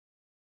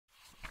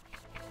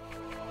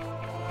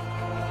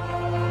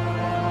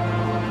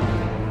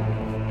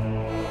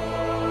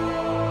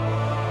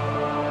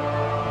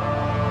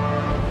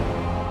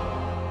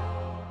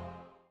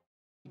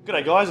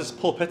G'day guys, it's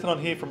Paul Pettinon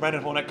here from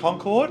Brandon Horn at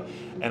Concord,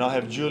 and I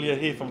have Julia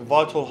here from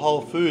Vital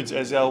Whole Foods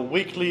as our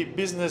weekly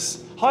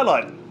business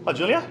highlight. Hi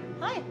Julia.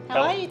 Hi,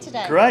 how are you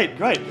today? Great.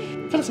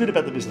 Tell us a bit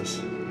about the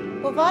business.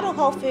 Well, Vital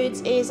Whole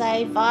Foods is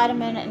a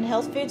vitamin and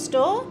health food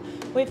store.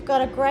 We've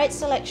got a great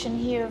selection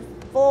here of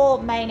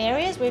 4 main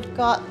areas. We've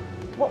got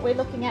what we're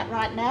looking at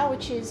right now,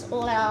 which is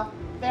all our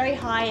very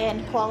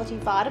high-end quality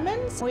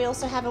vitamins. We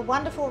also have a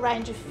wonderful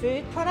range of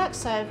food products,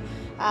 so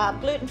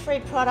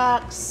gluten-free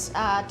products,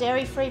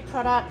 dairy-free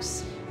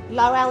products,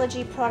 low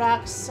allergy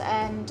products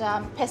and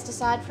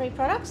pesticide-free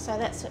products. So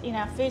that's in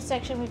our food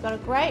section. We've got a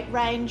great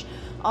range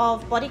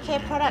of body care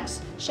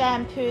products,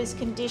 shampoos,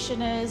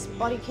 conditioners,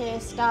 body care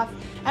stuff.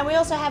 And we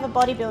also have a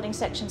bodybuilding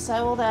section. So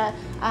all the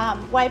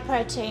whey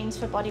proteins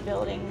for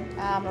bodybuilding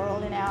are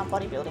all in our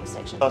bodybuilding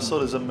section. I saw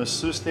there's a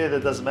masseuse there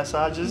that does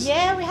massages.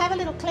 Yeah, we have a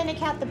little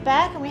clinic out the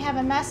back and we have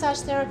a massage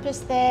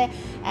therapist there.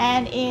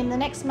 And in the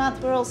next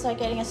month, we're also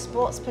getting a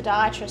sports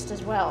podiatrist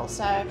as well.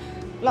 So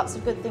lots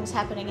of good things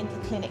happening in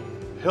the clinic.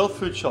 Health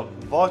food shop,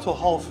 Vital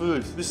Whole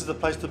Foods. This is the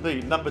place to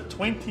be. Number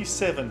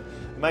 27,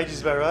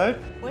 Mages Bay Road.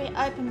 We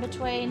open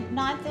between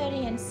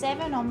 9:30 and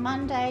 7 on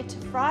Monday to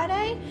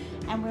Friday,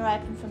 and we're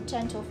open from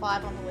 10 till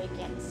 5 on the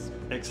weekends.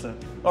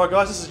 Excellent. All right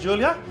guys, this is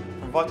Julia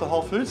from Vital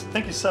Whole Foods.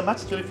 Thank you so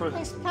much, Julia, for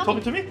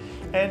talking to me,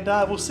 and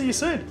we'll see you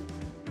soon.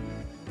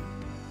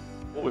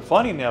 What we're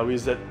finding now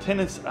is that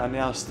tenants are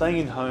now staying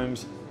in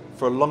homes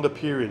for a longer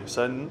period.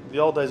 So in the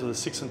old days of the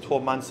 6 and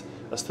 12 months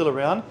are still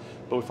around,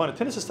 but we find that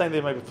tenants are staying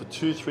there maybe for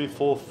 2, 3,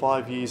 4,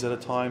 5 years at a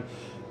time,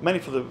 mainly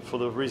for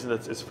the reason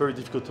that it's very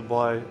difficult to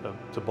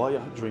buy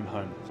your dream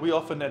home. We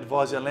often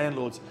advise our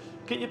landlords,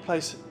 get your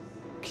place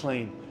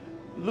clean,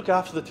 look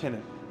after the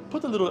tenant,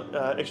 put the little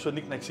extra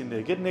knickknacks in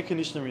there, get an air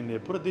conditioner in there,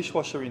 put a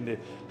dishwasher in there,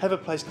 have a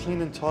place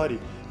clean and tidy,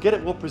 get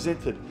it well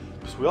presented,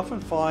 because we often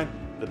find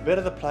the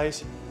better the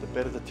place, the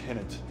better the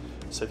tenant.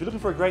 So if you're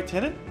looking for a great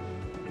tenant,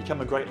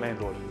 become a great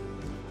landlord.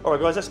 All right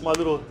guys, that's my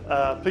little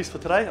piece for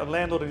today on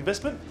landlord and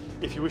investment.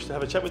 If you wish to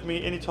have a chat with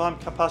me anytime,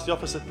 come past the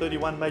office at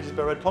 31 Mages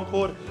Bay Road,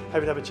 Concord. Happy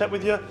to have a chat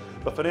with you.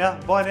 But for now,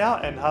 bye now,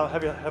 and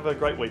have a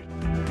great week.